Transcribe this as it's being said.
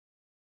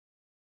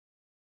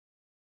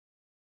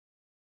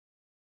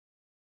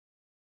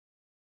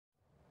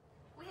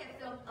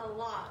a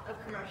lot of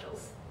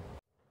commercials.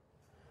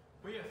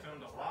 We have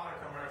filmed a lot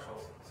of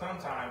commercials,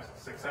 sometimes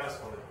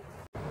successfully.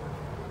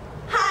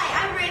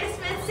 Hi, I'm Brandon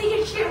Smith,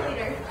 senior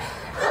cheerleader.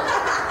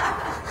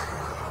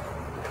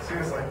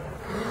 Seriously.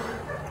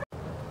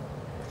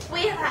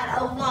 We have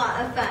had a lot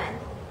of fun.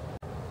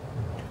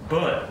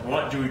 But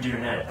what do we do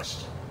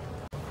next?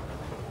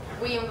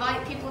 We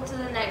invite people to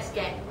the next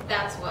game,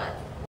 that's what.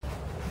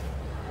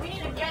 We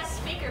need a guest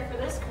speaker for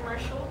this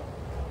commercial.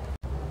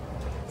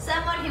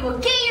 Someone who will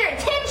get your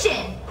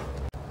attention.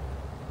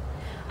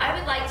 I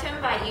would like to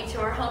invite you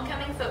to our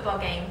homecoming football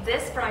game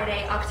this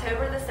Friday,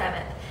 October the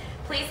 7th.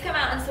 Please come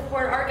out and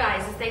support our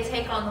guys as they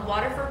take on the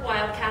Waterford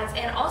Wildcats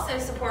and also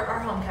support our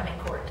homecoming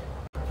court.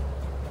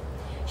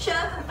 Show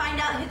up and find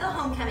out who the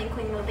homecoming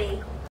queen will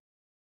be.